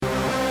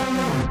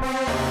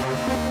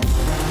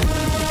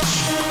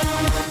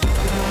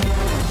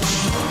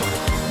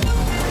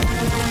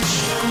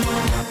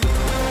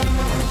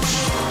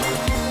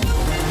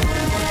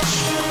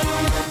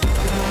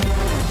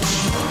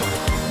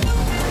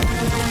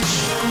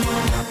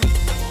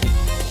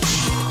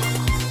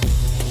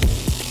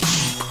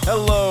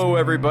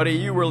everybody.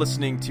 You were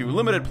listening to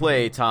Limited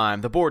Play Time,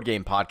 the board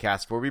game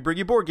podcast where we bring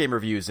you board game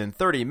reviews in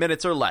 30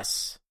 minutes or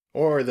less.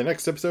 Or the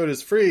next episode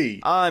is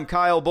free. I'm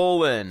Kyle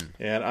Bolin.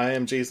 And I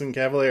am Jason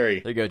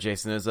Cavallari. There you go,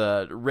 Jason. There's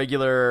a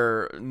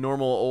regular,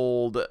 normal,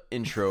 old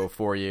intro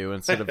for you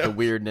instead of the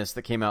weirdness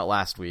that came out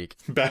last week.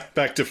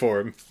 Back to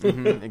form.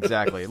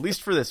 Exactly. At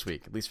least for this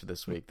week.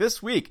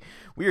 This week,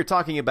 we are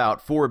talking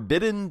about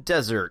Forbidden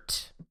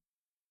Desert.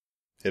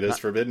 It is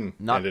forbidden.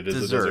 Not and it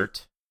is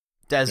desert.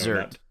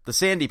 Desert. The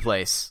sandy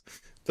place.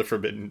 The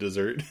forbidden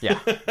dessert. Yeah.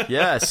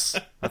 Yes.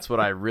 That's what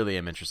I really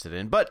am interested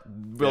in. But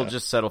we'll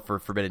just settle for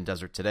Forbidden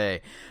Desert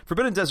today.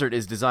 Forbidden Desert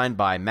is designed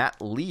by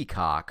Matt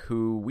Leacock,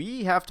 who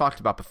we have talked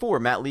about before.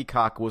 Matt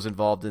Leacock was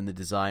involved in the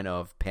design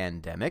of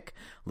Pandemic,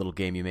 a little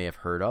game you may have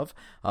heard of,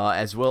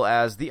 as well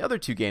as the other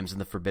two games in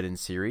the Forbidden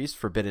series,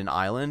 Forbidden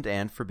Island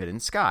and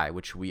Forbidden Sky,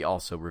 which we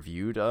also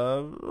reviewed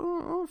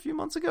a few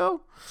months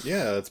ago.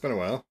 Yeah, it's been a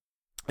while.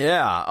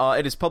 Yeah,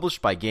 it is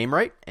published by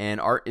Gamewright,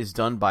 and art is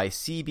done by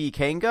C.B.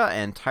 Kanga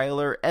and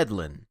Tyler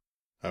Edlin.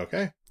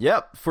 Okay.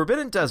 Yep,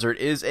 Forbidden Desert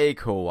is a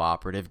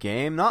cooperative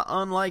game, not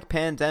unlike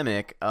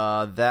Pandemic,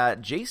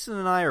 that Jason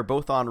and I are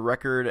both on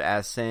record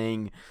as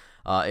saying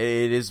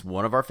it is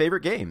one of our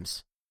favorite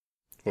games.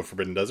 What,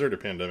 Forbidden Desert or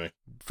Pandemic?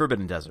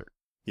 Forbidden Desert.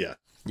 Yeah.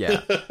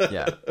 Yeah.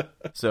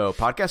 So,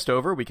 podcast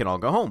over, we can all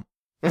go home.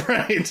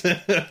 Right.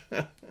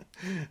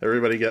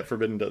 Everybody get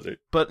Forbidden Desert.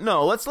 But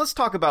no, let's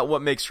talk about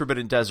what makes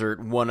Forbidden Desert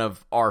one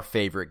of our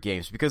favorite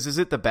games. Because is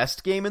it the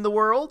best game in the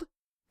world?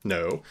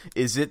 No.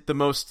 Is it the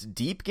most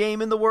deep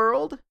game in the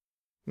world?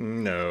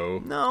 No.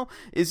 No.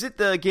 Is it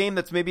the game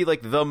that's maybe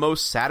like the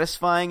most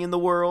satisfying in the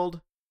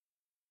world?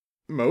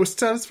 Most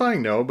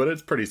satisfying? No, but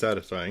it's pretty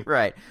satisfying.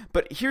 Right.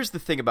 But here's the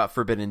thing about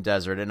Forbidden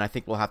Desert, and I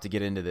think we'll have to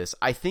get into this.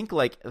 I think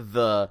like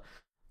the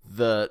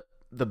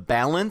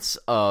balance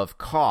of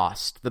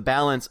cost, the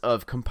balance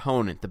of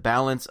component, the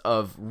balance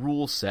of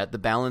rule set, the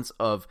balance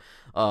of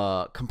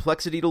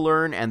complexity to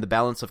learn, and the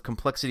balance of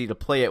complexity to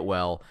play it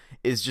well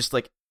is just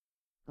like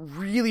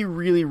really,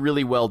 really,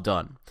 really well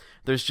done.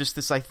 There's just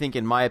this, I think,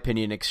 in my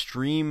opinion,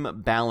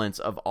 extreme balance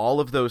of all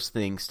of those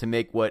things to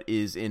make what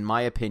is, in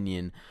my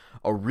opinion,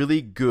 a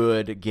really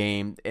good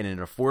game in an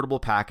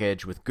affordable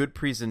package with good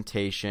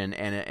presentation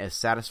and a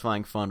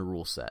satisfying, fun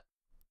rule set.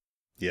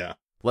 Yeah.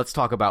 Let's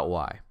talk about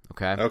why,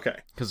 okay? Okay.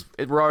 Because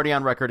we're already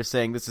on record as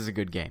saying this is a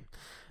good game.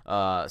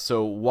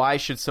 So why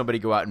should somebody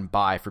go out and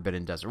buy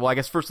Forbidden Desert? Well, I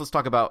guess first let's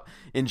talk about,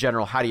 in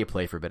general, how do you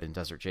play Forbidden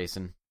Desert,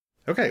 Jason?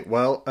 Okay,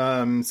 well,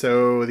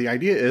 so the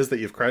idea is that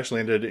you've crash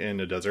landed in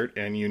a desert,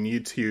 and you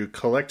need to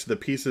collect the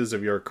pieces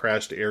of your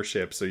crashed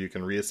airship so you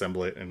can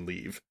reassemble it and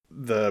leave.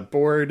 The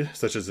board,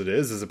 such as it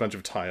is a bunch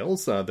of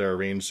tiles. They're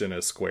arranged in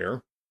a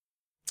square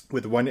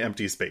with one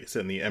empty space,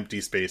 and the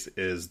empty space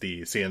is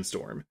the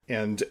sandstorm.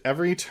 And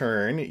every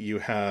turn you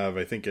have,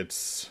 I think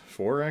it's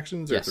 4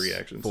 actions or 3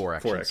 actions? 4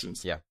 actions. 4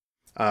 actions. Yeah.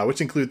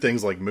 Which include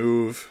things like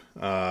move,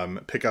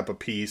 pick up a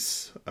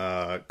piece,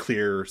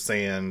 clear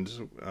sand,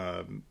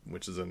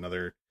 which is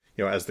another,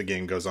 as the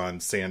game goes on,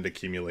 sand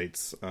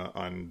accumulates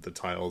on the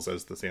tiles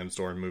as the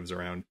sandstorm moves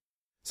around.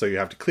 So you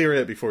have to clear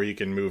it before you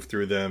can move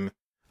through them.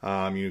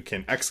 You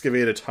can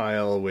excavate a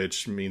tile,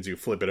 which means you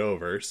flip it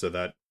over so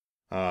that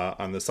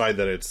on the side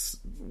that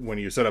when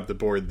you set up the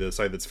board, the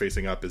side that's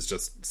facing up is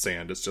just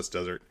sand, it's just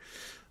desert.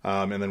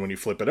 And then when you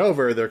flip it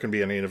over, there can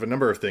be a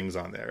number of things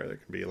on there. There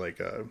can be like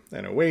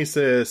an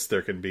oasis.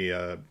 There can be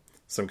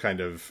some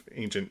kind of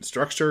ancient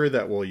structure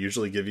that will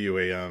usually give you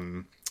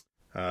an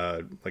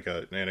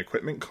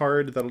equipment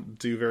card that'll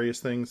do various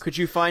things. Could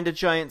you find a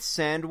giant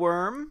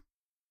sandworm?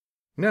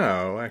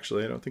 No,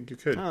 actually, I don't think you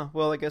could. Oh,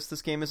 well, I guess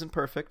this game isn't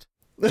perfect.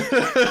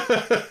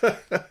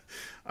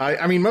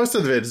 I mean, most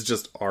of it is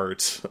just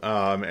art.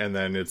 And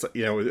then it's,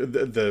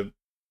 the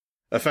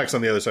effects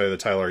on the other side of the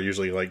tile are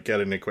usually like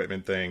get an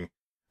equipment thing.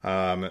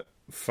 Get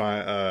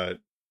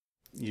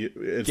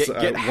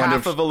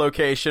half of a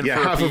location for a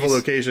piece. Half of a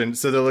location.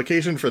 So the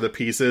location for the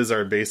pieces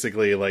are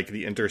basically like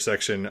the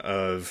intersection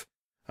of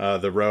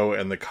the row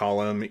and the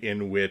column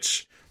in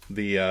which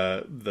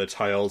the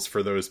tiles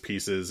for those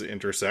pieces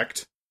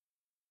intersect.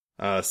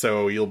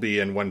 So you'll be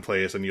in one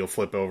place and you'll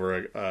flip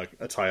over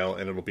a tile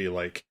and it'll be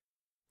like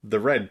the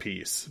red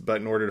piece.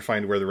 But in order to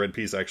find where the red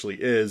piece actually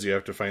is, you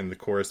have to find the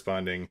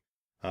corresponding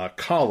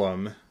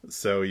column.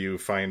 So you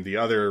find the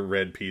other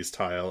red piece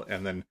tile,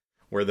 and then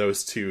where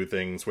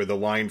the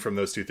line from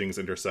those two things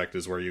intersect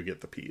is where you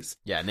get the piece.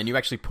 Yeah, and then you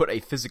actually put a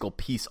physical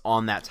piece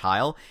on that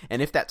tile,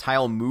 and if that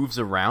tile moves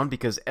around,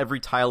 because every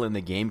tile in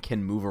the game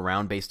can move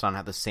around based on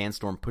how the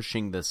sandstorm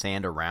pushing the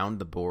sand around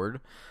the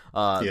board,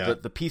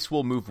 the piece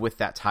will move with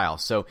that tile.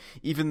 So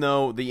even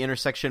though the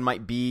intersection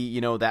might be,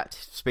 that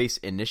space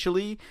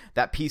initially,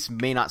 that piece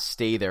may not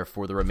stay there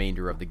for the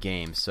remainder of the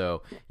game.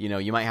 So,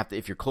 you might have to,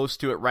 if you're close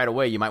to it right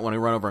away, you might want to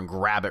run over and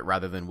grab it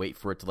rather than wait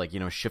for it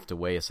to shift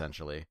away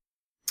essentially.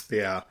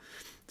 Yeah.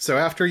 So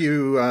after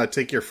you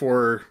take your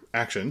 4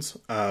 actions,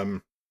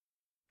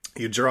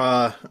 you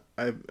draw,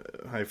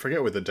 I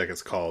forget what the deck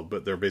is called,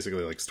 but they're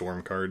basically like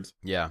storm cards.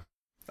 Yeah.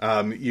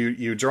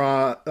 You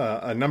draw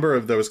a number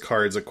of those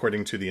cards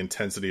according to the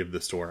intensity of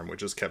the storm,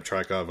 which is kept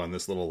track of on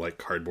this little like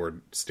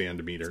cardboard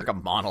stand meter. It's like a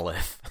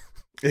monolith.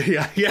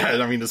 yeah.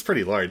 I mean, it's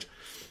pretty large.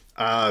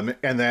 And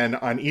then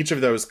on each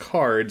of those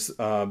cards,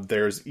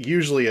 there's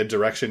usually a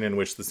direction in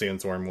which the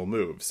sandstorm will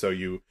move. So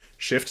you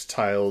shift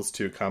tiles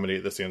to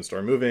accommodate the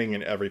sandstorm moving,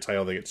 and every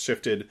tile that gets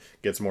shifted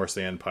gets more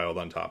sand piled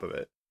on top of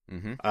it.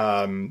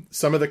 Mm-hmm.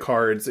 Some of the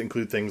cards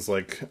include things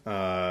like,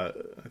 I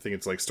think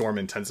it's like Storm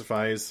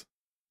Intensifies,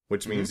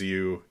 which means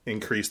you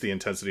increase the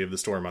intensity of the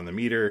storm on the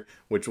meter,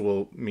 which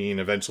will mean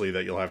eventually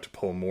that you'll have to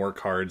pull more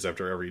cards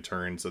after every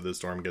turn, so the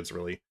storm gets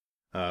really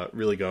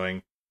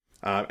going.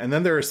 And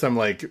then there are some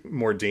like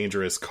more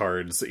dangerous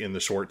cards in the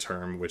short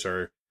term, which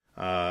are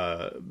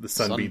the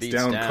Sun Beats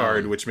Down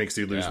card, which makes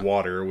you lose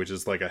water, which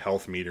is like a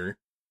health meter.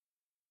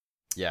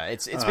 Yeah,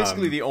 it's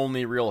basically the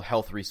only real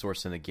health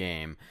resource in the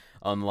game.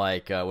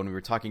 Unlike when we were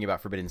talking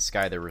about Forbidden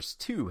Sky, there was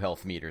 2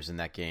 health meters in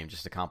that game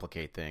just to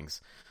complicate things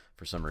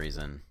for some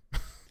reason.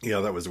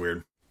 Yeah, that was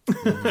weird.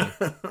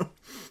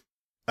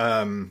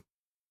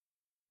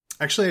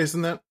 Actually,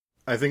 isn't that?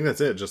 I think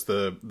that's it. Just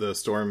the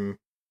storm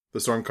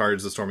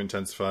cards, the storm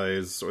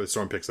intensifies, or the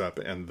storm picks up,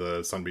 and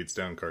the sun beats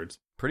down cards.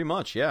 Pretty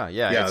much, yeah.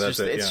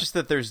 It's just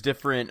that there's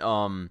different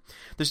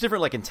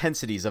like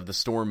intensities of the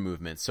storm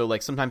movement. So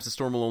like sometimes the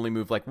storm will only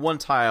move like 1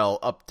 tile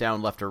up,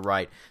 down, left, or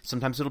right.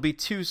 Sometimes it'll be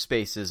 2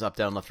 spaces up,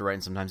 down, left, or right,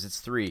 and sometimes it's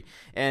 3.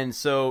 And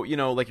so,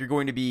 like you're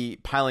going to be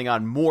piling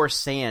on more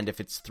sand if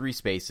it's 3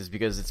 spaces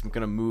because it's going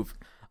to move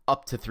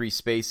up to 3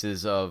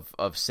 spaces of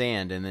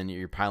sand, and then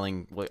you're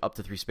piling up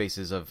to 3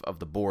 spaces of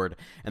the board,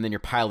 and then you're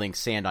piling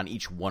sand on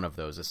each one of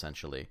those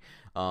essentially.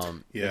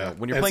 When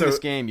you're playing this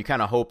game, you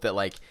kind of hope that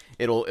like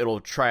it'll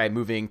try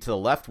moving to the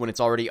left when it's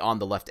already on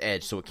the left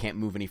edge, so it can't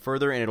move any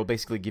further, and it'll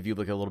basically give you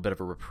like a little bit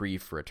of a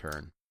reprieve for a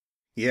turn.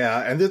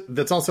 Yeah, and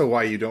that's also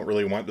why you don't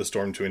really want the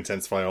storm to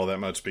intensify all that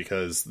much,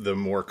 because the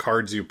more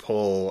cards you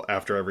pull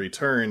after every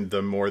turn,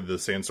 the more the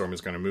sandstorm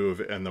is going to move,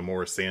 and the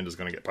more sand is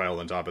going to get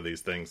piled on top of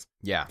these things.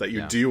 Yeah, that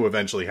you do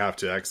eventually have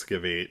to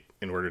excavate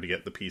in order to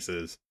get the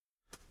pieces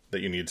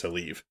that you need to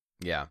leave.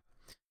 Yeah.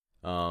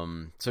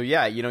 So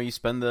yeah, you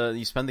spend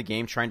the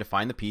game trying to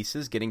find the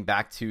pieces, getting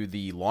back to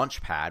the launch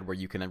pad where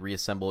you can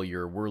reassemble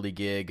your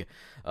whirligig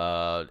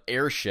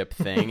airship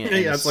thing and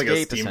yeah, it's escape, like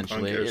a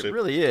essentially. airship. It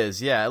really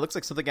is. Yeah, it looks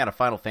like something out of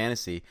Final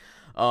Fantasy.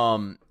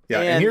 And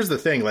here's the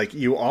thing, like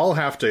you all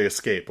have to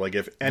escape. Like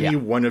if any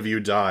one of you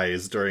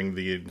dies during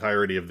the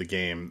entirety of the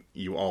game,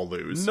 you all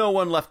lose. No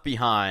one left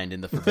behind in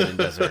the Forbidden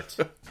Desert.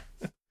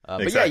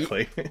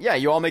 Exactly.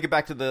 You all make it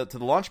back to the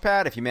launch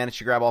pad. If you manage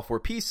to grab all 4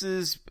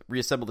 pieces,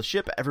 reassemble the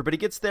ship, everybody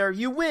gets there,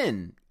 you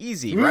win.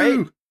 Easy,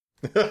 right?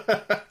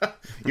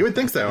 You would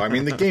think so. I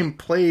mean, the game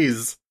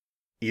plays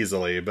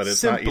easily, but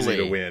it's not easy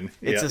to win.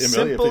 It's a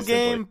simple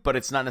game, but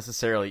it's not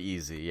necessarily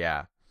easy,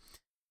 yeah.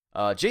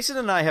 Jason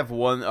and I have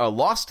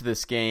lost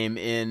this game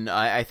in,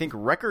 I think,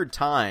 record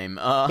time.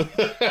 That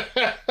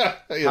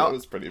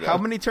was pretty bad. How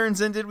many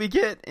turns in did we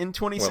get in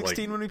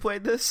 2016 when we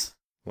played this?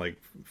 Like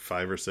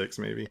 5 or 6,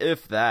 maybe,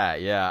 if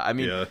that. Yeah, I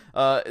mean,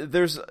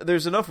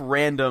 there's enough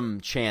random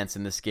chance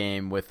in this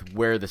game with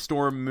where the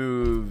storm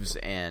moves,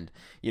 and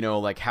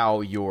like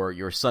how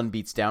your sun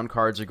beats down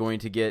cards are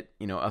going to get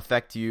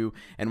affect you,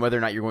 and whether or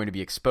not you're going to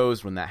be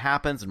exposed when that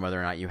happens, and whether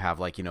or not you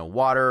have like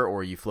water,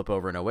 or you flip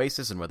over an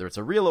oasis, and whether it's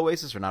a real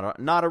oasis or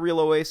not a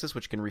real oasis,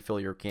 which can refill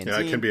your canteen.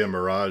 Yeah, it can be a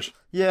mirage.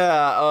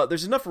 Yeah,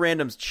 there's enough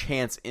random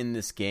chance in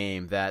this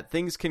game that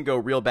things can go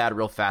real bad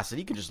real fast, and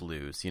you can just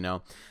lose.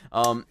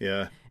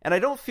 And I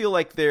don't feel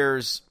like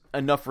there's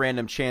enough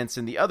random chance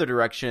in the other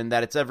direction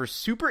that it's ever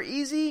super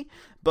easy,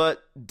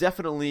 but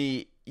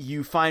definitely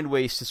you find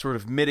ways to sort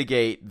of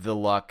mitigate the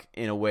luck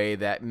in a way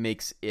that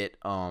makes it,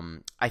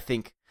 I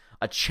think,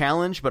 a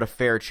challenge, but a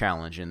fair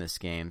challenge in this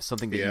game.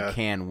 Something that you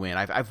can win.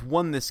 I've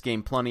won this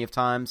game plenty of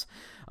times.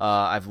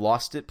 I've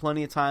lost it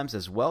plenty of times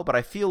as well, but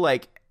I feel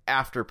like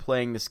after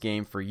playing this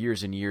game for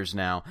years and years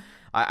now,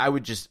 I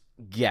would just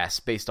guess,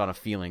 based on a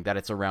feeling, that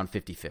it's around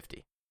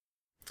 50-50.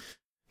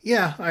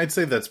 Yeah, I'd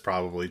say that's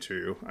probably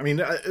true. I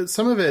mean,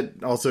 some of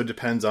it also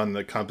depends on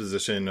the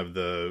composition of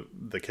the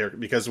character,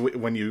 because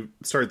when you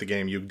start the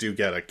game, you do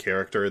get a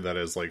character that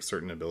has like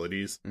certain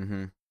abilities.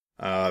 Mm-hmm.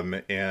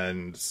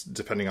 And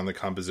depending on the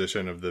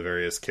composition of the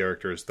various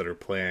characters that are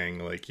playing,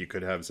 like you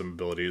could have some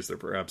abilities that are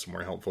perhaps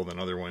more helpful than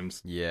other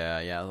ones.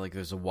 Yeah, like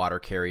there's a water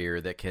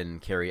carrier that can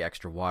carry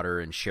extra water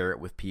and share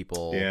it with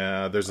people.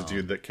 Yeah, there's a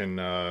dude that can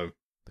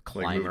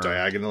like move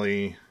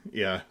diagonally.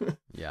 Yeah.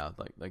 Yeah,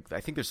 like I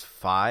think there's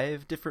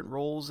 5 different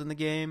roles in the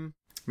game.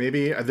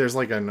 Maybe there's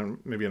like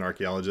maybe an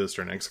archaeologist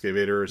or an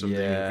excavator or something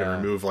who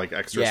can remove like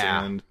extra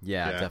sand.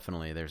 Yeah,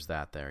 definitely. There's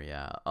that there.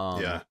 Yeah.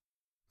 Yeah.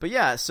 But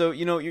yeah, so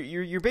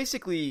you're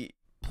basically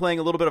playing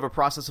a little bit of a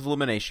process of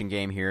elimination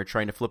game here,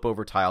 trying to flip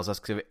over tiles,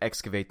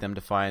 excavate them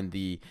to find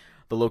the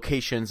the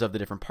locations of the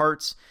different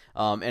parts.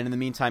 And in the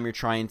meantime, you're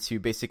trying to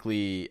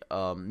basically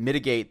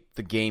mitigate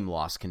the game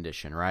loss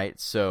condition, right?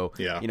 So,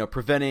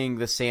 preventing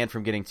the sand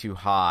from getting too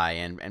high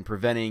and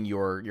preventing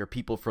your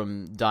people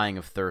from dying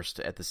of thirst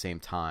at the same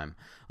time.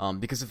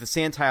 Because if the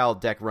sand tile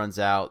deck runs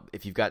out,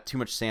 if you've got too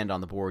much sand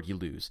on the board, you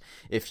lose.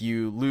 If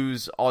you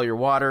lose all your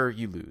water,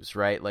 you lose,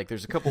 right? Like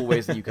there's a couple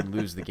ways that you can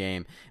lose the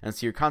game. And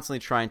so you're constantly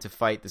trying to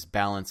fight this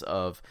balance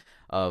of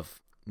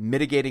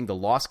mitigating the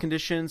loss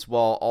conditions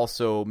while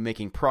also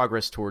making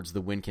progress towards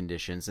the win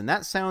conditions. And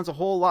that sounds a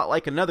whole lot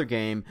like another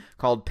game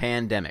called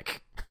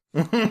Pandemic.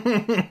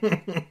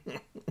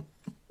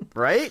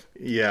 Right?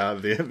 Yeah,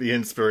 the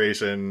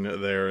inspiration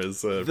there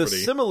is the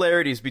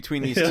similarities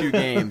between these two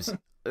games.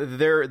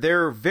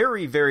 There are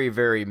very, very,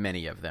 very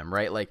many of them,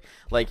 right? Like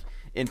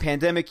in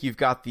Pandemic, you've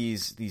got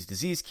these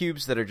disease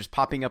cubes that are just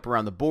popping up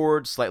around the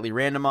board, slightly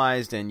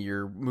randomized, and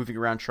you're moving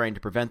around trying to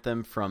prevent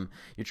them from.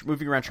 You're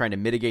moving around trying to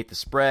mitigate the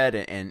spread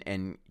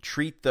and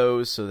treat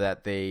those so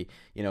that they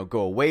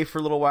go away for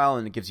a little while,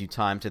 and it gives you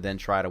time to then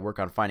try to work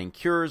on finding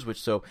cures.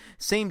 So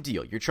same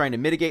deal. You're trying to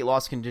mitigate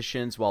loss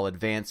conditions while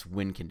advance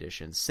win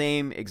conditions.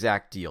 Same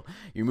exact deal.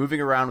 You're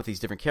moving around with these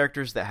different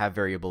characters that have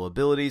variable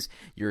abilities.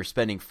 You're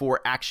spending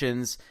 4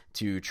 actions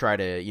to try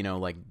to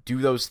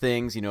do those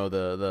things.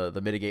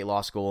 The mitigate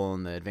loss goal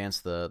and the advance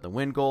the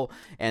win goal,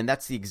 and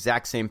that's the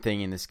exact same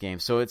thing in this game.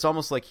 So it's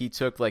almost like he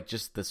took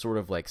just the sort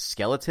of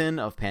skeleton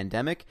of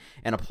Pandemic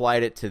and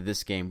applied it to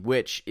this game,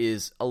 which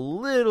is a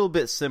little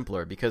bit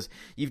simpler because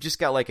you've just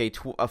got a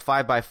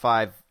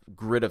 5x5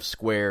 grid of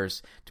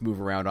squares to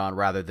move around on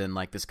rather than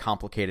this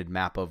complicated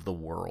map of the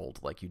world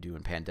like you do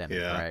in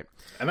Pandemic, right?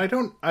 And I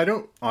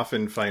don't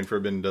often find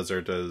Forbidden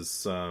Desert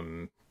as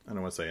I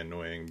don't want to say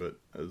annoying, but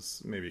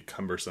as maybe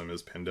cumbersome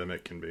as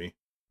Pandemic can be.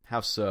 How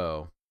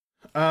so?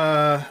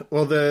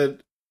 Well, the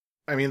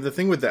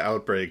thing with the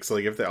outbreaks,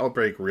 if the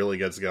outbreak really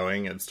gets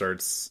going, it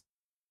starts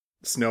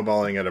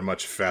snowballing at a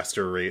much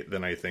faster rate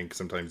than I think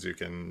sometimes you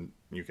can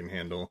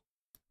handle.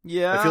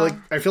 Yeah.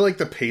 I feel like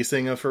the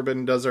pacing of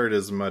Forbidden Desert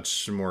is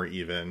much more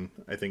even.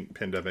 I think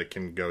Pandemic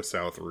can go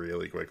south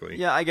really quickly.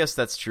 Yeah, I guess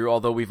that's true,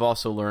 although we've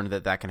also learned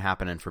that can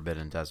happen in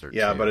Forbidden Desert.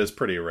 Yeah, too. But it's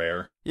pretty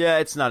rare. Yeah,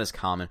 it's not as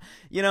common.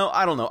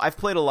 I don't know. I've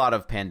played a lot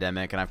of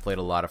Pandemic and I've played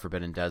a lot of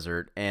Forbidden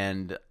Desert,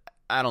 and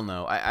I don't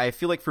know. I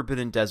feel like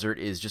Forbidden Desert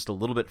is just a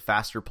little bit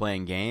faster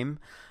playing game.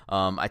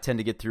 I tend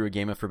to get through a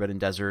game of Forbidden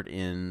Desert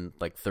in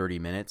 30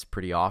 minutes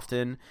pretty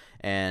often,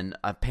 and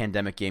a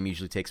Pandemic game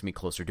usually takes me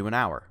closer to an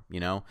hour,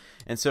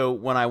 And so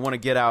when I want to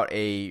get out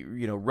a,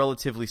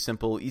 relatively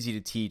simple, easy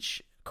to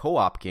teach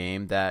co-op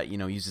game that,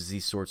 uses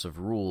these sorts of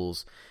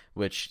rules,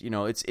 which,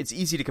 it's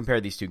easy to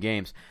compare these two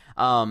games.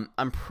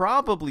 I'm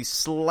probably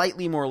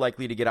slightly more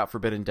likely to get out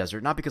Forbidden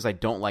Desert, not because I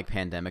don't like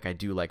Pandemic, I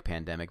do like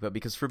Pandemic, but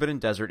because Forbidden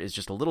Desert is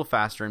just a little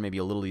faster and maybe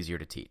a little easier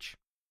to teach.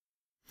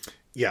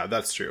 Yeah,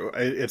 that's true.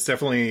 It's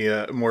definitely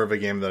more of a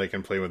game that I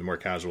can play with more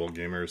casual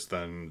gamers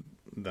than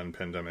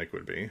Pandemic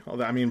would be.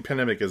 Although,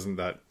 Pandemic isn't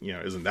that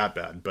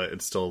bad, but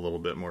it's still a little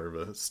bit more of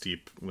a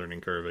steep learning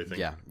curve, I think.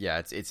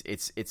 Yeah,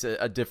 it's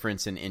a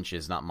difference in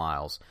inches, not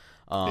miles.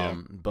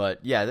 But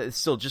yeah,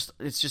 it's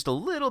just a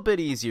little bit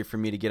easier for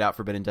me to get out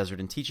Forbidden Desert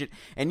and teach it.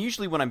 And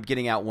usually when I'm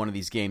getting out one of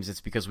these games, it's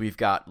because we've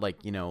got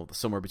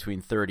somewhere between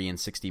 30 and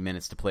 60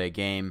 minutes to play a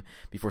game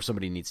before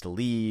somebody needs to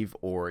leave,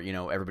 or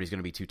everybody's going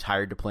to be too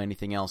tired to play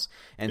anything else.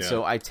 And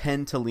so I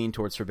tend to lean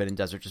towards Forbidden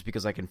Desert just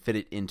because I can fit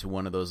it into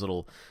one of those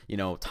little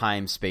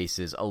time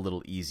spaces a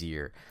little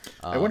easier.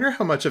 I wonder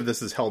how much of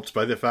this is helped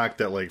by the fact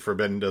that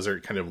Forbidden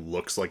Desert kind of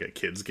looks like a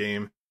kid's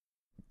game.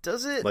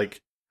 Does it?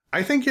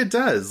 I think it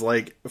does.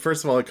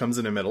 First of all, it comes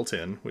in a metal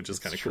tin, which is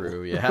kind of cool.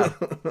 True, yeah.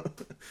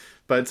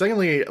 But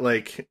secondly,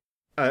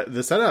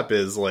 the setup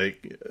is I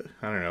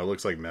don't know, it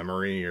looks like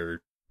memory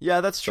or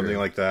yeah, that's true. Something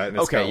like that. And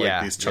it's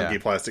got these chunky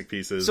plastic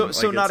pieces.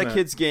 So not a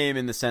kid's game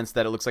in the sense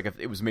that it looks like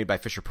it was made by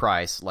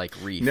Fisher-Price, like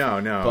Reef.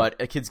 No.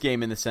 But a kid's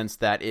game in the sense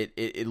that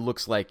it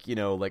looks like,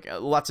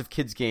 lots of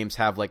kids' games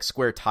have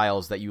square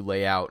tiles that you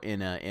lay out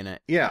in a.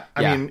 Yeah,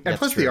 and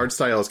plus true. The art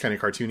style is kind of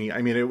cartoony.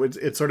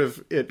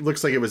 It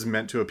looks like it was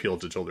meant to appeal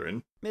to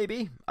children.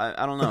 Maybe.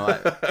 I don't know.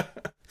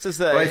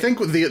 But I think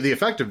the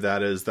effect of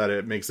that is that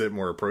it makes it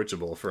more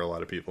approachable for a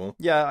lot of people.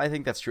 Yeah, I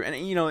think that's true. And,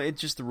 it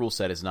just the rule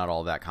set is not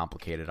all that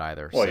complicated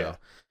either. Well, so.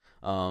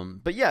 Yeah.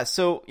 But yeah,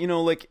 so,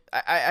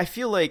 I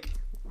feel like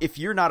if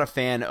you're not a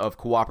fan of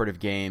cooperative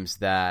games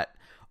that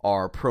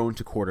are prone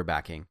to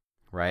quarterbacking,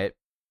 right?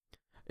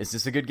 Is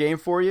this a good game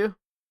for you?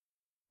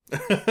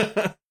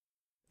 I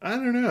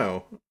don't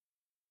know.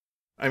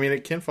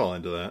 It can fall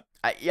into that.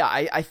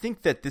 I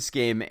think that this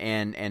game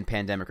and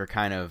Pandemic are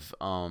kind of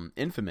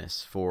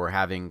infamous for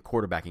having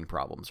quarterbacking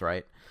problems,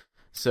 right?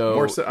 So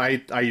more so,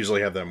 I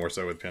usually have that more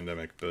so with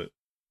Pandemic, but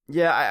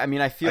yeah,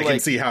 I feel I can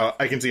see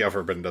how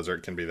Forbidden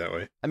Desert can be that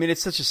way.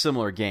 It's such a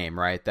similar game,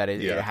 right? That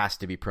it has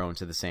to be prone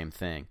to the same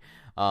thing.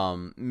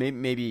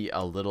 Maybe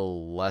a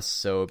little less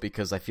so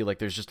because I feel like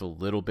there's just a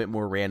little bit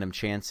more random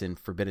chance in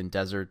Forbidden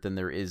Desert than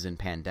there is in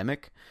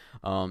Pandemic.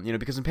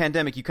 Because in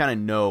Pandemic you kind of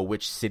know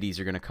which cities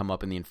are going to come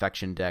up in the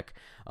infection deck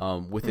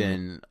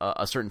within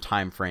a certain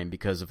time frame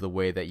because of the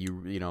way that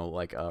you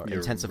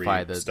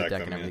intensify the deck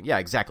and everything. Yeah,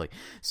 exactly.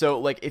 So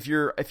like if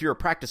you're a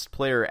practiced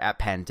player at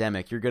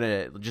Pandemic, you're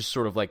gonna just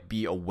sort of like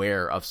be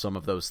aware of some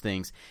of those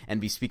things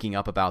and be speaking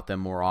up about them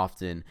more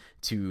often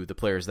to the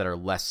players that are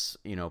less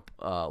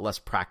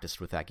practiced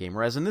with that game.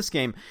 Whereas in this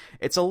game,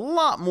 it's a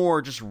lot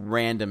more just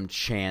random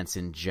chance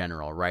in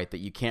general, right? That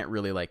you can't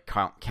really like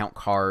count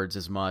cards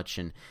as much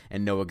and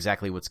know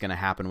exactly what's going to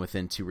happen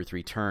within 2 or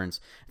 3 turns.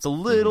 It's a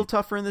little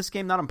tougher in this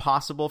game, not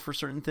impossible for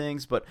certain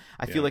things, but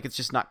I feel like it's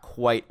just not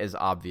quite as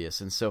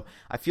obvious. And so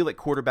I feel like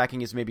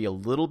quarterbacking is maybe a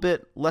little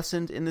bit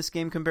lessened in this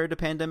game compared to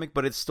Pandemic,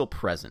 but it's still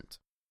present.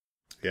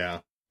 Yeah,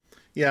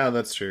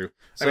 that's true.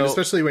 I mean,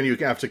 especially when you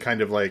have to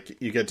kind of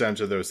like, you get down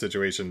to those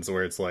situations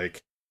where it's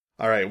like,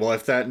 all right, well,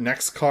 if that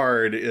next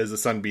card is a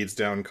Sun Beats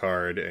Down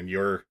card and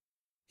you're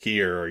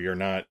here or you're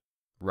not.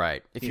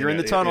 Right. If you're in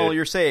the tunnel,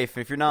 you're safe.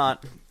 If you're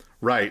not.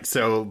 Right.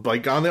 So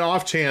like on the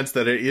off chance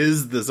that it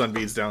is the Sun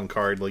Beats Down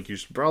card, like you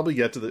should probably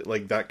get to the,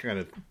 like that kind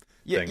of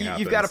thing happens.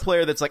 You've got a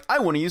player that's like, I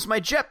want to use my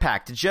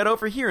jetpack to jet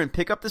over here and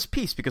pick up this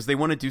piece because they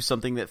want to do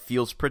something that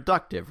feels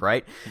productive,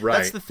 right? Right.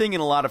 That's the thing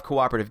in a lot of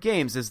cooperative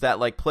games is that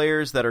like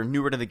players that are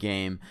newer to the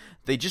game,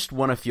 they just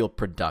want to feel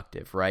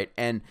productive, right?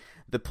 And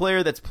the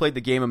player that's played the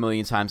game a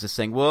million times is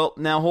saying, well,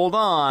 now hold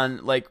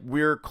on, like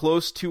we're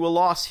close to a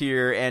loss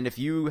here, and if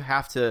you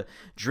have to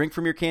drink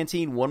from your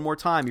canteen one more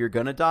time, you're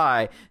gonna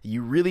die.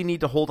 You really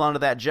need to hold on to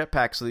that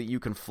jetpack so that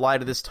you can fly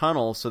to this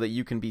tunnel so that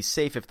you can be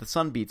safe if the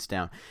sun beats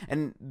down.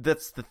 And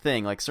that's the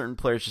thing, like certain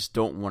players just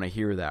don't want to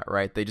hear that,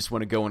 right? They just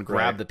want to go and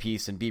grab the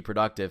piece and be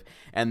productive,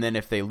 and then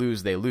if they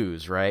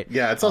lose, right?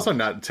 Yeah, it's also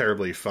not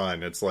terribly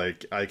fun. It's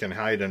like, I can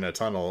hide in a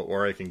tunnel,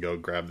 or I can go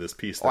grab this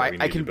piece that we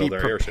need to build our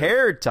airship. I can be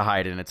prepared to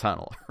hide in a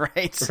tunnel.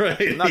 Right?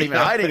 I'm not even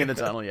hiding in the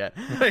tunnel yet.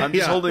 I'm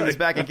just holding this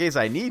back in case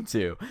I need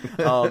to,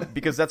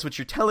 because that's what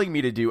you're telling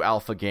me to do,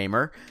 Alpha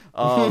Gamer.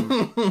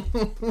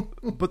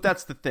 But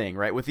that's the thing,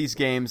 right? With these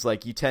games,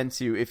 like you tend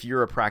to, if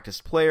you're a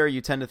practiced player,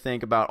 you tend to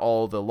think about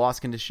all the loss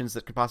conditions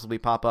that could possibly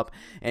pop up,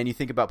 and you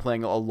think about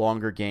playing a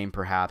longer game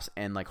perhaps,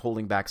 and like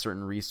holding back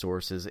certain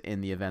resources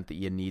in the event that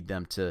you need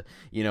them to,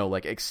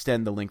 like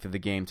extend the length of the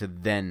game to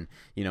then,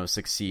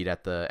 succeed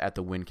at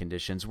the win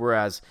conditions.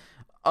 Whereas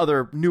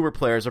other newer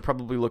players are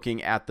probably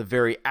looking at the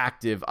very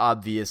active,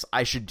 obvious,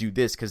 I should do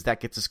this because that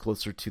gets us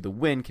closer to the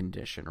win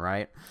condition,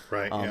 right?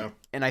 Right, yeah.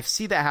 And I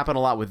see that happen a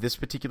lot with this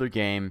particular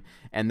game,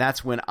 and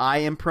that's when I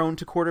am prone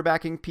to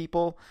quarterbacking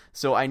people,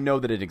 so I know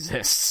that it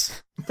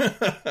exists.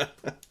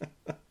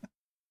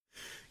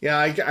 Yeah,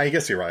 I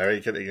guess you're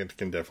right. It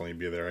can definitely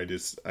be there. I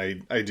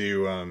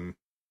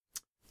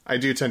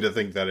do tend to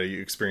think that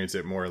you experience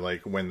it more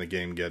like when the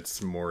game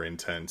gets more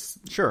intense.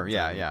 Sure,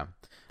 yeah.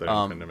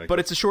 But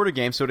it's a shorter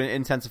game, so it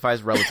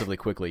intensifies relatively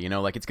quickly.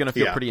 Like it's going to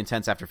feel pretty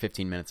intense after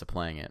 15 minutes of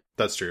playing it.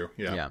 That's true.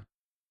 Yeah.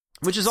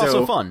 Which is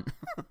also fun.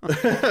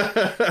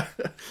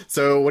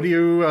 So, what do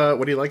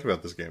you like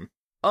about this game?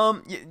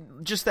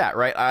 Just that,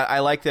 right? I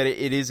like that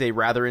it is a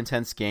rather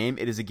intense game.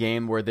 It is a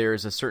game where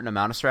there's a certain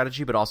amount of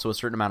strategy, but also a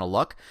certain amount of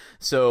luck.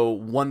 So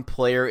one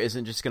player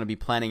isn't just going to be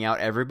planning out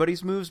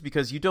everybody's moves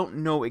because you don't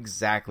know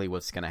exactly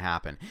what's going to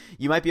happen.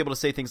 You might be able to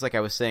say things like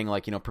I was saying,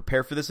 like,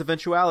 prepare for this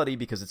eventuality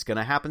because it's going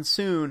to happen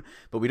soon,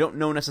 but we don't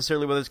know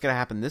necessarily whether it's going to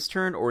happen this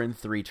turn or in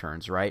 3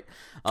 turns, right?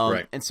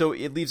 Right. And so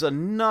it leaves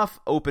enough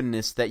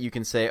openness that you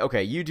can say,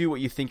 okay, you do what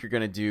you think you're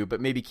going to do,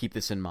 but maybe keep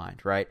this in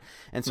mind, right?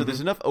 And so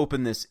there's enough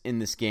openness in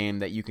this game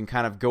that you can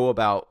kind of go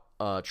about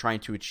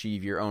trying to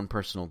achieve your own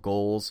personal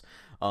goals.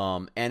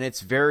 And it's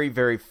very,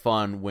 very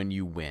fun when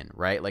you win,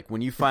 right? Like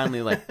when you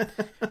finally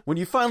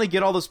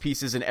get all those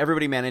pieces and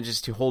everybody manages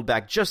to hold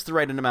back just the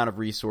right amount of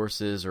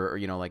resources or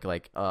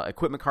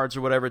equipment cards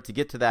or whatever to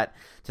get to that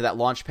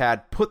launch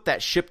pad, put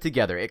that ship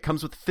together. It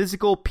comes with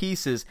physical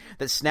pieces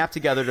that snap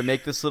together to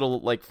make this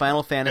little like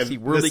Final Fantasy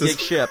whirligig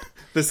ship.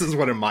 This is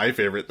one of my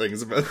favorite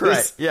things about this.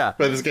 Right, yeah.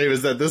 About this game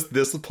is that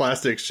this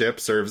plastic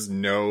ship serves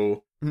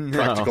no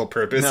practical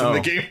purpose in the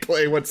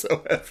gameplay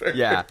whatsoever.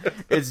 Yeah,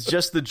 it's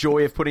just the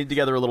joy of putting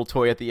together a little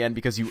toy at the end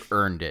because you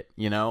earned it,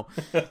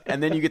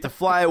 and then you get to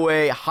fly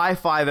away, high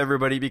five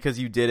everybody because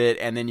you did it,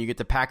 and then you get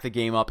to pack the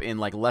game up in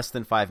like less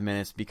than 5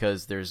 minutes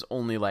because there's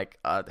only like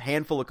a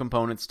handful of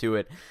components to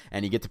it,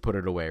 and you get to put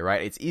it away,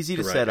 right? It's easy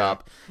to set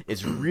up.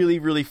 It's really,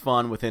 really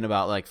fun. Within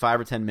about like 5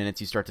 or 10 minutes,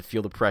 you start to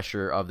feel the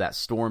pressure of that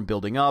storm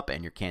building up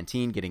and your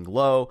canteen getting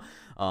low.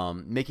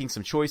 making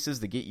some choices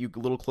that get you a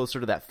little closer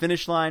to that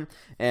finish line.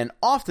 And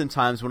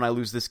oftentimes when I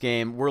lose this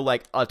game, we're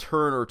like a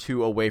turn or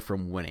two away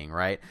from winning,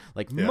 right?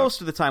 Like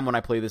most of the time when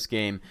I play this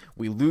game,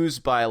 we lose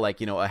by like,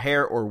 a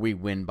hair, or we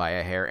win by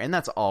a hair. And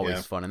that's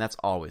always fun, and that's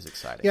always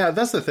exciting. Yeah,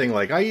 that's the thing.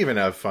 Like, I even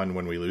have fun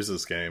when we lose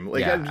this game.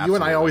 Like, you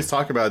and I always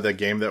talk about that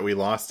game that we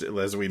lost,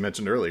 as we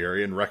mentioned earlier,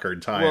 in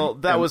record time. Well,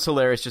 that was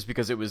hilarious just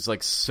because it was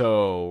like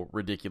so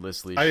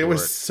ridiculously short. It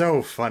was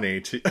so funny.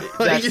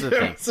 That's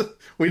the thing.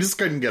 We just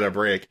couldn't get a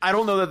break. I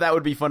don't know that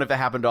would be fun if it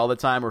happened all the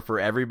time or for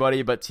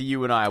everybody, but to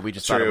you and I, we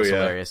just thought it was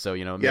hilarious. So,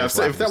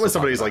 if that was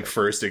somebody's like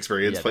first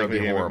experience playing the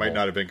game, it might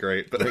not have been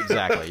great. But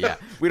exactly, yeah.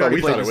 We thought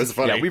it was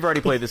funny. Yeah, we've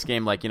already played this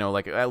game like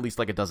at least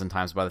like a dozen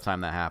times by the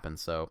time that happened.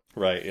 So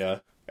right, yeah.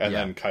 And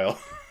then Kyle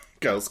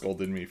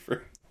scolded me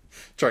for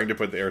trying to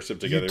put the airship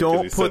together. You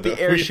don't put the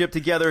airship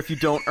together if you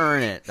don't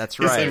earn it. That's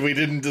right. He said we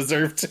didn't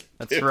deserve to.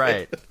 That's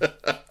right.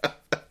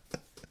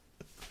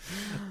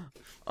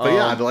 But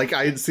yeah, like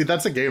I see,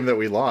 that's a game that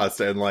we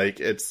lost, and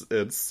like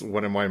it's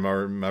one of my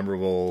more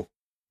memorable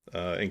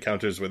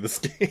encounters with this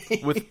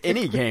game. With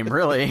any game,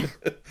 really.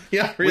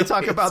 Yeah, really, we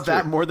talk about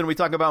that more than we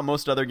talk about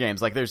most other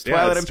games. Like there's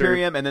Twilight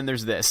Imperium, and then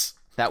there's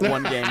that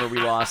one game where we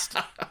lost.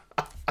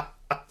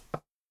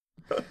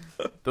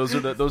 Those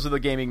are the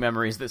gaming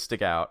memories that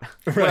stick out.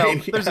 Right, well,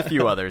 there's a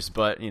few others,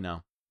 but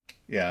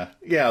Yeah,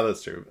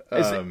 that's true.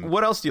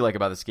 What else do you like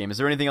about this game? Is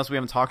there anything else we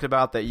haven't talked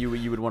about that you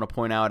would want to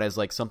point out as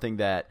like something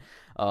that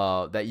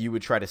you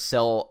would try to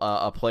sell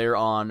a player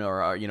on,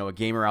 or a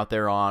gamer out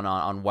there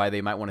on why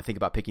they might want to think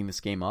about picking this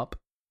game up?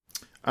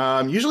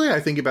 Usually I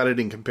think about it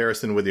in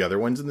comparison with the other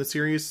ones in the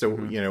series. So,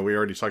 we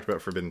already talked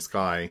about Forbidden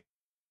Sky,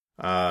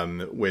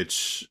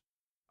 which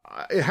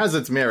it has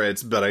its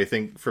merits, but I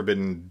think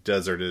Forbidden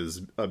Desert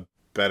is a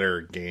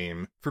better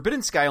game.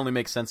 Forbidden Sky only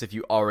makes sense if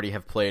you already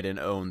have played and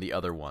own the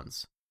other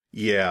ones.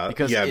 Yeah,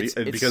 because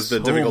because so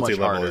the difficulty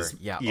level harder. is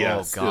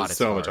it's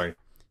so much harder.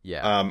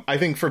 Yeah. I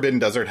think Forbidden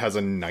Desert has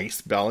a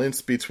nice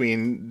balance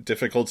between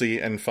difficulty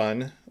and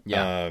fun.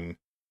 Yeah.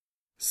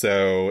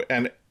 So,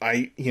 and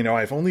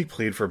I've only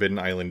played Forbidden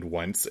Island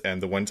once,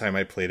 and the one time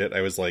I played it,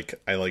 I was like,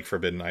 I like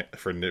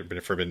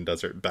Forbidden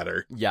Desert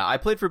better. Yeah, I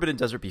played Forbidden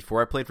Desert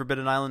before I played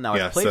Forbidden Island. Now,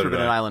 I've played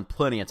Forbidden Island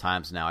plenty of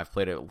times now. I've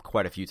played it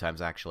quite a few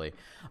times, actually.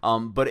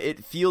 But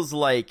it feels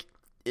like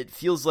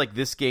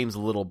this game's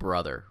little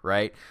brother,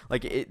 right?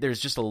 Like, there's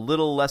just a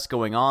little less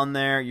going on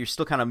there. You're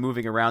still kind of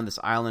moving around this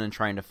island and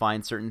trying to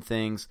find certain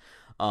things.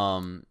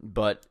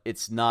 But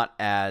it's not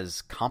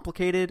as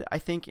complicated, I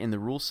think, in the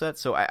rule set.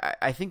 So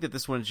I think that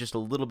this one is just a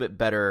little bit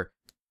better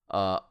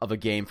of a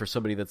game for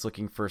somebody that's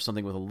looking for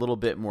something with a little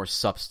bit more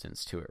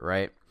substance to it,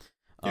 right?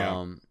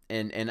 Yeah.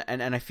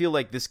 And I feel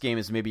like this game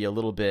is maybe a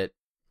little bit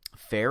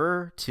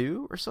fairer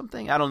too, or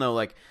something. I don't know.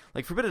 Like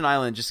Forbidden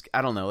Island, just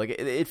I don't know. Like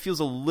it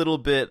feels a little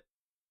bit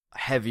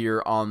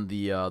heavier on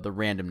the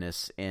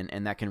randomness,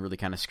 and that can really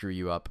kind of screw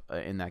you up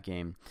in that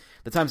game.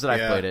 The times that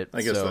I've played it,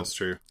 I guess that's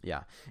true.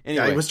 Yeah.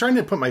 Anyway, I was trying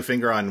to put my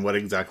finger on what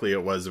exactly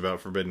it was about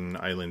Forbidden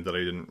Island that I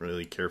didn't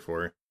really care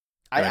for.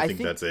 I think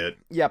that's it.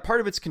 Yeah,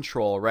 part of it's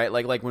control, right?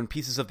 Like when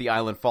pieces of the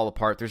island fall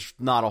apart, there's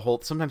not a whole.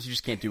 Sometimes you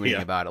just can't do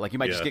anything about it. Like you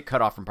might just get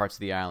cut off from parts of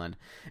the island,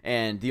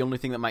 and the only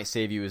thing that might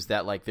save you is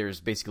that like there's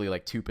basically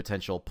like two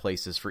potential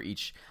places for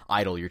each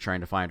idol you're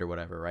trying to find or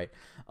whatever, right?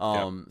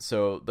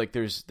 So like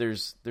there's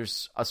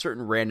a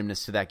certain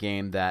randomness to that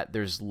game that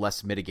there's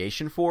less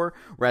mitigation for,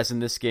 whereas in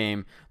this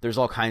game there's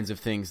all kinds of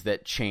things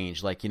that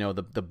change. Like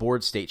the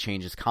board state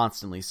changes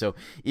constantly. So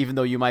even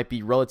though you might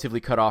be relatively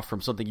cut off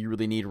from something you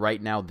really need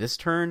right now this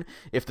turn,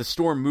 if the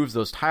storm moves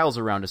those tiles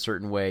around a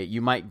certain way, you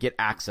might get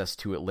access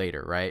to it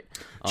later, right?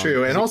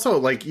 True, and also,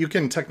 like, you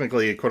can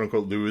technically,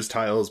 quote-unquote, lose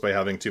tiles by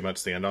having too much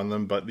sand on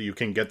them, but you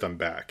can get them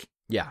back.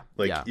 Yeah.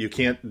 You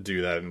can't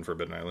do that in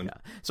Forbidden Island.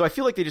 Yeah. So I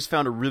feel like they just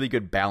found a really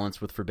good balance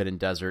with Forbidden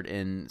Desert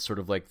in sort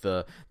of like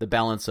the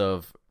balance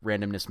of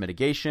randomness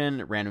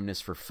mitigation,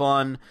 randomness for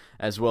fun,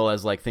 as well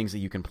as like things that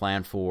you can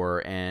plan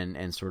for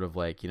and sort of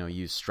like,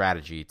 use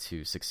strategy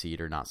to succeed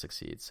or not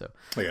succeed. So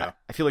yeah.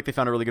 I feel like they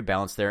found a really good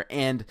balance there.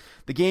 And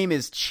the game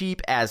is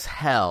cheap as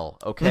hell,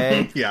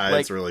 okay? Yeah,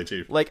 it's really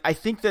cheap. Like, I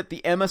think that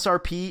the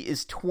MSRP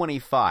is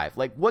 $25.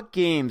 Like, what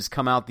games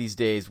come out these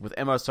days with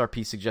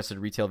MSRP suggested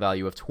retail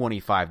value of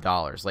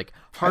 $25? Like,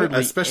 hardly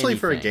especially anything.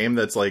 For a game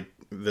that's like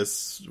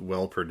this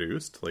well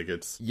produced. Like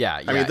it's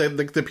yeah. I mean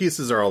the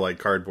pieces are all like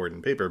cardboard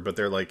and paper, but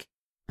they're like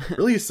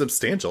really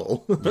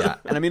substantial. Yeah.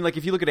 And I mean, like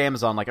if you look at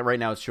Amazon, like right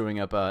now it's showing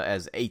up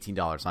as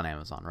 $18 on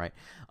Amazon, right?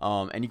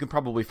 And you can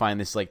probably find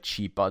this like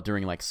cheap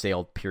during like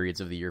sale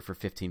periods of the year for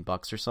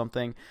 $15 or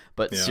something.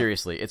 But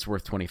seriously, it's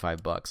worth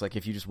 $25. Like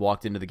if you just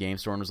walked into the game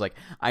store and was like,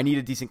 I need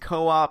a decent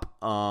co-op,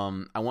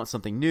 I want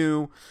something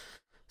new,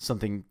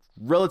 something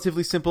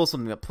relatively simple,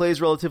 something that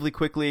plays relatively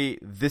quickly,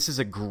 this is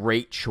a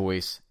great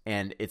choice,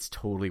 and it's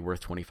totally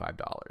worth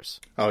 $25.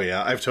 Oh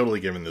yeah, I've totally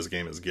given this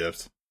game as a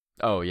gift.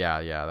 Oh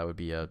yeah, that would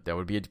be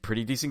a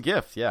pretty decent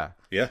gift, yeah.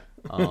 Yeah.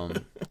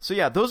 So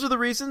yeah, those are the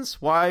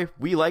reasons why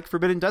we like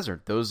Forbidden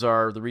Desert. Those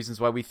are the reasons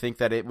why we think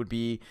that it would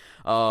be,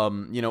 a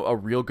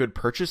real good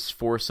purchase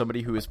for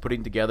somebody who is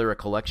putting together a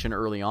collection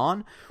early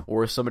on,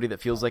 or somebody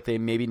that feels like they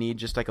maybe need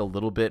just like a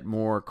little bit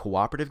more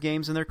cooperative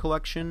games in their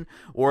collection,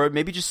 or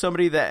maybe just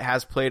somebody that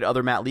has played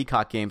other Matt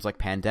Leacock games like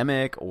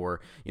Pandemic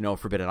or,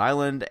 Forbidden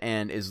Island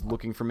and is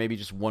looking for maybe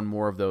just one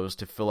more of those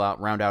to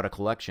round out a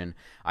collection.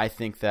 I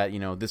think that,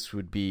 this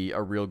would be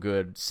a real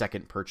good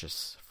second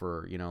purchase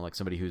for, like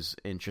somebody who's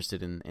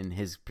interested in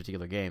his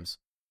particular games.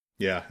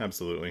 Yeah,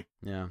 absolutely.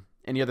 Yeah.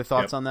 Any other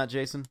thoughts on that,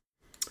 Jason?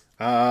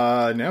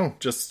 No,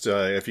 just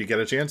if you get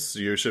a chance,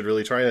 you should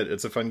really try it.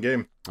 It's a fun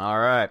game. All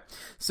right.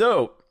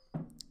 So,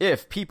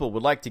 if people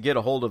would like to get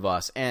a hold of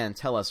us and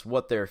tell us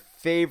what their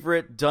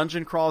favorite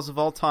dungeon crawls of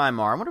all time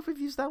are, I wonder if we've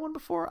used that one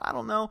before. I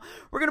don't know.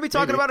 We're going to be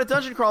talking about a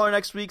dungeon crawler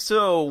next week,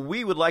 so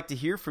we would like to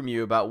hear from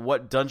you about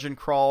what dungeon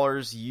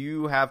crawlers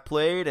you have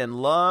played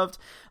and loved,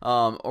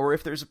 or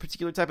if there's a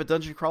particular type of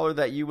dungeon crawler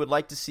that you would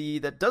like to see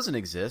that doesn't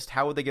exist.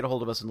 How would they get a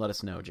hold of us and let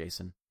us know,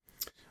 Jason?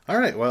 All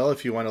right. Well,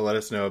 if you want to let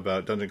us know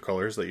about dungeon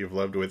crawlers that you've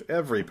loved with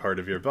every part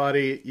of your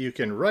body, you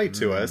can write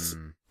to us.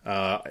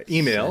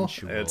 Email.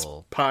 Sensual. It's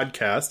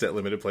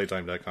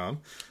podcast@limitedplaytime.com.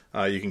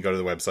 You can go to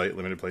the website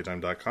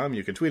limitedplaytime.com.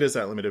 You can tweet us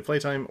at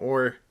limitedplaytime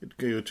or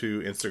go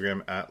to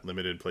Instagram at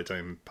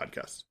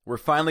limitedplaytimepodcast. We're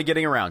finally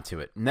getting around to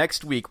it.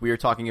 Next week we are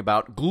talking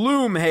about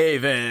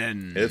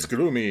Gloomhaven. It's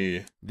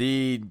gloomy.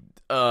 The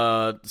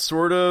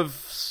sort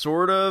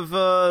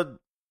of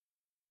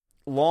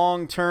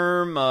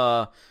long-term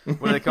what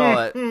do they call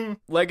it?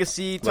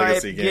 Legacy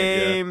type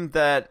game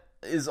that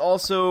is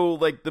also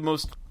like the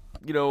most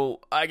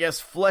I guess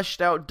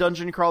fleshed out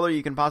dungeon crawler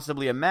you can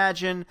possibly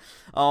imagine.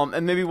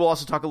 And maybe we'll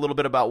also talk a little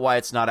bit about why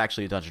it's not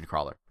actually a dungeon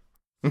crawler.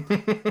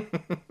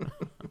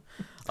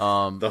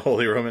 The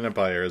Holy Roman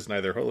Empire is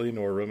neither holy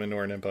nor Roman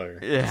nor an empire.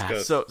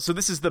 Yeah, so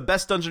this is the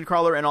best dungeon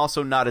crawler and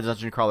also not a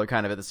dungeon crawler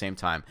kind of at the same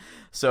time.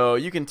 So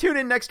you can tune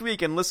in next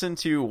week and listen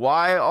to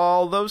why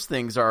all those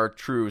things are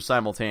true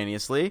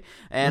simultaneously,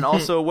 and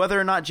also whether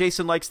or not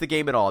Jason likes the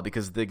game at all,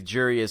 because the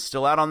jury is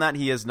still out on that.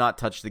 He has not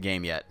touched the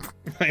game yet.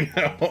 I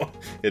know.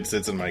 It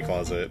sits in my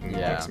closet and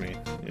bugs me.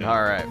 Yeah.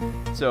 All right.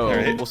 So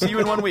we'll see you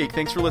in 1 week.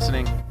 Thanks for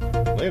listening.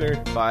 Later.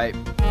 Bye.